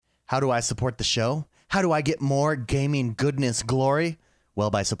How do I support the show? How do I get more gaming goodness glory? Well,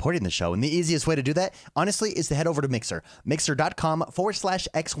 by supporting the show. And the easiest way to do that, honestly, is to head over to Mixer.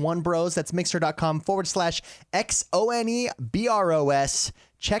 Mixer.com/X1Bros. That's Mixer.com/XONEBROS.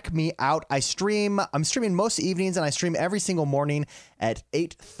 Check me out. I'm streaming most evenings, and I stream every single morning at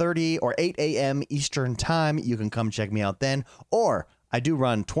 8:30 or 8 a.m. Eastern Time. You can come check me out then. Or I do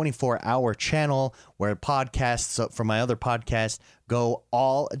run 24-hour channel where podcasts from my other podcast go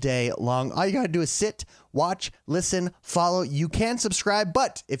all day long. All you got to do is sit, watch, listen, follow. You can subscribe,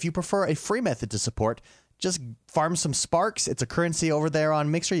 but if you prefer a free method to support, just farm some Sparks. It's a currency over there on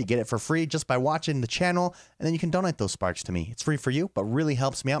Mixer. You get it for free just by watching the channel, and then you can donate those Sparks to me. It's free for you, but really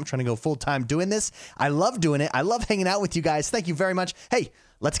helps me out. I'm trying to go full-time doing this. I love doing it. I love hanging out with you guys. Thank you very much. Hey,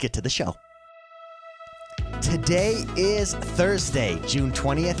 let's get to the show. Today is Thursday, June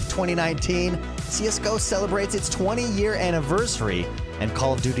 20th, 2019. CSGO celebrates its 20-year anniversary, and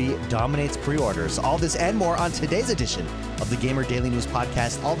Call of Duty dominates pre-orders. All this and more on today's edition of the Gamer Daily News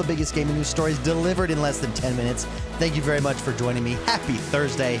Podcast. All the biggest gaming news stories delivered in less than 10 minutes. Thank you very much for joining me. Happy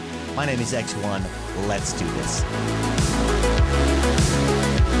Thursday. My name is X1. Let's do this.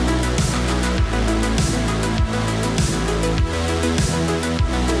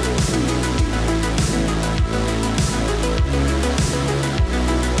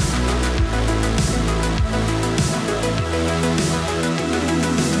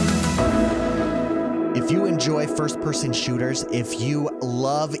 If you enjoy first-person shooters, if you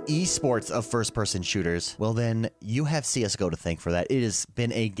love esports of first-person shooters, well then you have CSGO to thank for that. It has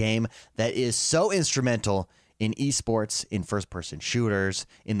been a game that is so instrumental in esports, in first-person shooters,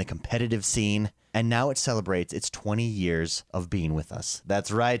 in the competitive scene, and now it celebrates its 20 years of being with us. That's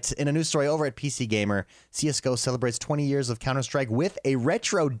right. In a news story over at PC Gamer, CSGO celebrates 20 years of Counter-Strike with a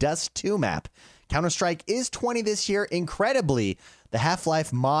retro Dust 2 map. Counter-Strike is 20 this year. Incredibly, the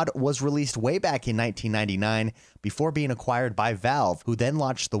Half-Life mod was released way back in 1999 before being acquired by Valve, who then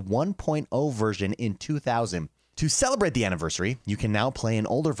launched the 1.0 version in 2000. To celebrate the anniversary, you can now play an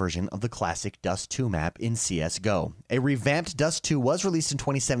older version of the classic Dust 2 map in CSGO. A revamped Dust 2 was released in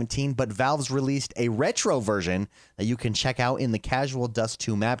 2017, but Valve's released a retro version that you can check out in the casual Dust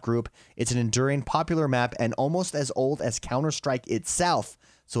 2 map group. It's an enduring, popular map and almost as old as Counter-Strike itself,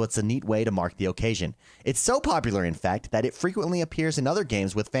 so it's a neat way to mark the occasion. It's so popular, in fact, that it frequently appears in other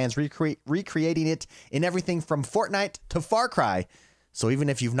games with fans recreating it in everything from Fortnite to Far Cry. So even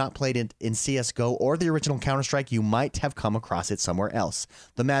if you've not played it in CSGO or the original Counter-Strike, you might have come across it somewhere else.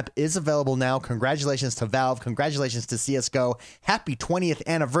 The map is available now. Congratulations to Valve. Congratulations to CSGO. Happy 20th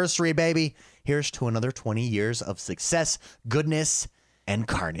anniversary, baby. Here's to another 20 years of success, goodness, and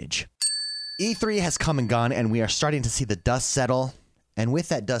carnage. E3 has come and gone, and we are starting to see the dust settle. And with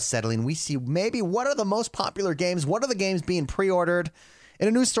that dust settling, we see maybe what are the most popular games, what are the games being pre-ordered. In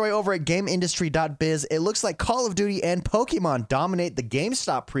a news story over at GameIndustry.biz, it looks like Call of Duty and Pokemon dominate the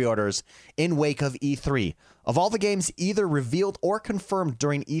GameStop pre-orders in wake of E3. Of all the games either revealed or confirmed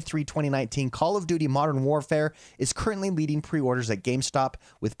during E3 2019, Call of Duty Modern Warfare is currently leading pre-orders at GameStop,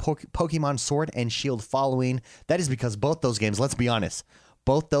 with Pokemon Sword and Shield following. That is because both those games, let's be honest,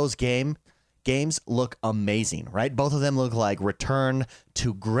 both those games look amazing, right? Both of them look like return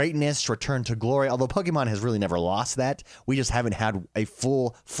to greatness, return to glory, although Pokemon has really never lost that. We just haven't had a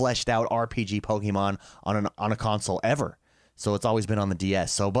full fleshed out RPG Pokemon on a console ever. So it's always been on the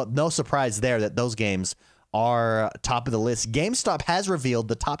DS. But no surprise there that those games are top of the list. GameStop has revealed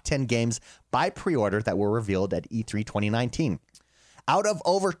the top 10 games by pre-order that were revealed at E3 2019. Out of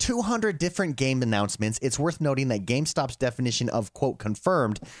over 200 different game announcements, it's worth noting that GameStop's definition of, quote,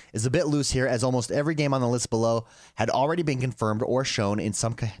 confirmed is a bit loose here, as almost every game on the list below had already been confirmed or shown in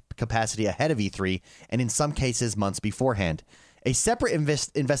some capacity ahead of E3, and in some cases months beforehand. A separate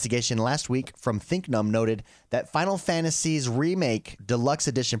investigation last week from ThinkNum noted that Final Fantasy's Remake Deluxe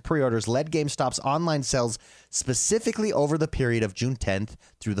Edition pre-orders led GameStop's online sales specifically over the period of June 10th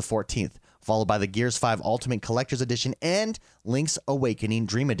through the 14th. Followed by the Gears 5 Ultimate Collector's Edition and Link's Awakening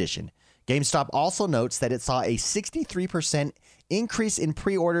Dream Edition. GameStop also notes that it saw a 63% increase in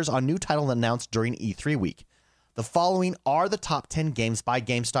pre-orders on new titles announced during E3 week. The following are the top 10 games by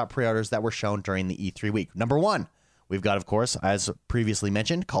GameStop pre-orders that were shown during the E3 week. Number 1, we've got, of course, as previously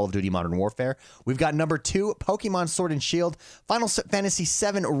mentioned, Call of Duty Modern Warfare. We've got number 2, Pokemon Sword and Shield. Final Fantasy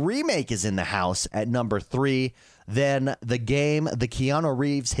VII Remake is in the house at number 3. Then the game, the Keanu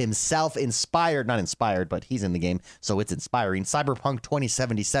Reeves himself not inspired, but he's in the game, so it's inspiring. Cyberpunk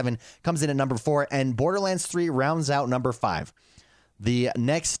 2077 comes in at number 4, and Borderlands 3 rounds out number 5. The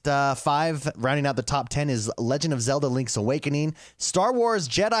next 5, rounding out the top 10, is Legend of Zelda Link's Awakening, Star Wars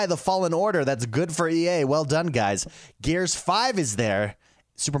Jedi The Fallen Order, that's good for EA, well done, guys. Gears 5 is there,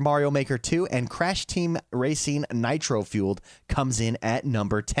 Super Mario Maker 2, and Crash Team Racing Nitro Fueled comes in at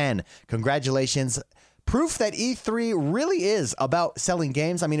number 10. Congratulations. Proof that E3 really is about selling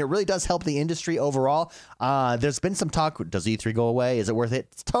games. I mean, it really does help the industry overall. There's been some talk, does E3 go away? Is it worth it?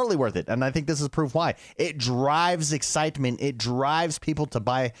 It's totally worth it. And I think this is proof why. It drives excitement. It drives people to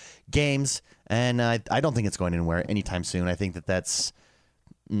buy games. And I don't think it's going anywhere anytime soon. I think that's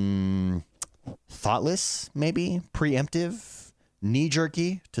thoughtless, maybe, preemptive,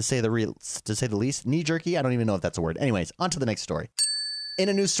 knee-jerky, to say the least. Knee-jerky? I don't even know if that's a word. Anyways, on to the next story. In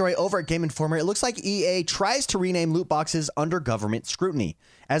a news story over at Game Informer, it looks like EA tries to rename loot boxes under government scrutiny.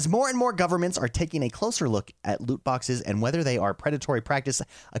 As more and more governments are taking a closer look at loot boxes and whether they are predatory practice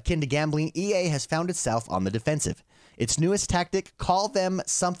akin to gambling, EA has found itself on the defensive. Its newest tactic, call them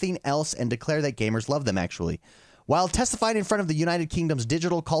something else and declare that gamers love them, actually. While testifying in front of the United Kingdom's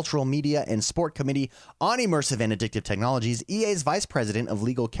Digital, Cultural, Media, and Sport Committee on Immersive and Addictive Technologies, EA's Vice President of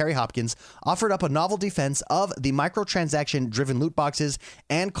Legal, Kerry Hopkins, offered up a novel defense of the microtransaction-driven loot boxes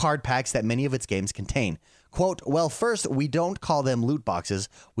and card packs that many of its games contain. Quote, well, first, we don't call them loot boxes.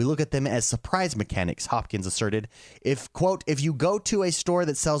 We look at them as surprise mechanics, Hopkins asserted. If you go to a store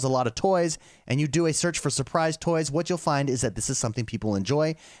that sells a lot of toys and you do a search for surprise toys, what you'll find is that this is something people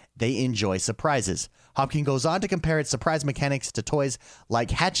enjoy. They enjoy surprises. Hopkins goes on to compare its surprise mechanics to toys like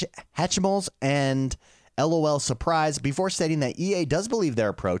Hatchimals and LOL Surprise before stating that EA does believe their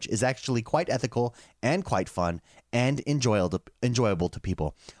approach is actually quite ethical and quite fun and enjoyable to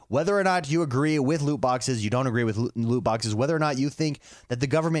people. Whether or not you agree with loot boxes, you don't agree with loot boxes, whether or not you think that the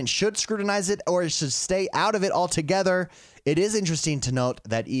government should scrutinize it or should stay out of it altogether, it is interesting to note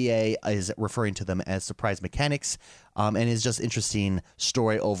that EA is referring to them as surprise mechanics, and it's just interesting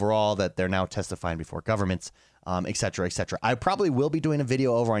story overall that they're now testifying before governments, et cetera, et cetera. I probably will be doing a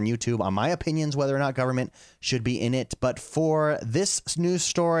video over on YouTube on my opinions whether or not government should be in it, but for this news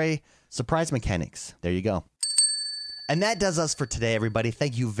story, surprise mechanics. There you go. And that does us for today, everybody.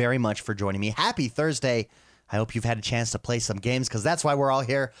 Thank you very much for joining me. Happy Thursday. I hope you've had a chance to play some games because that's why we're all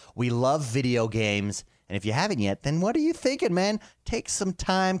here. We love video games. And if you haven't yet, then what are you thinking, man? Take some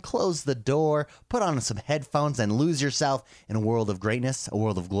time, close the door, put on some headphones, and lose yourself in a world of greatness, a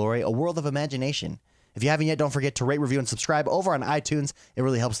world of glory, a world of imagination. If you haven't yet, don't forget to rate, review, and subscribe over on iTunes. It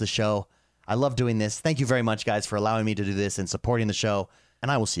really helps the show. I love doing this. Thank you very much, guys, for allowing me to do this and supporting the show. And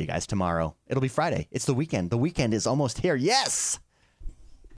I will see you guys tomorrow. It'll be Friday. It's the weekend. The weekend is almost here. Yes!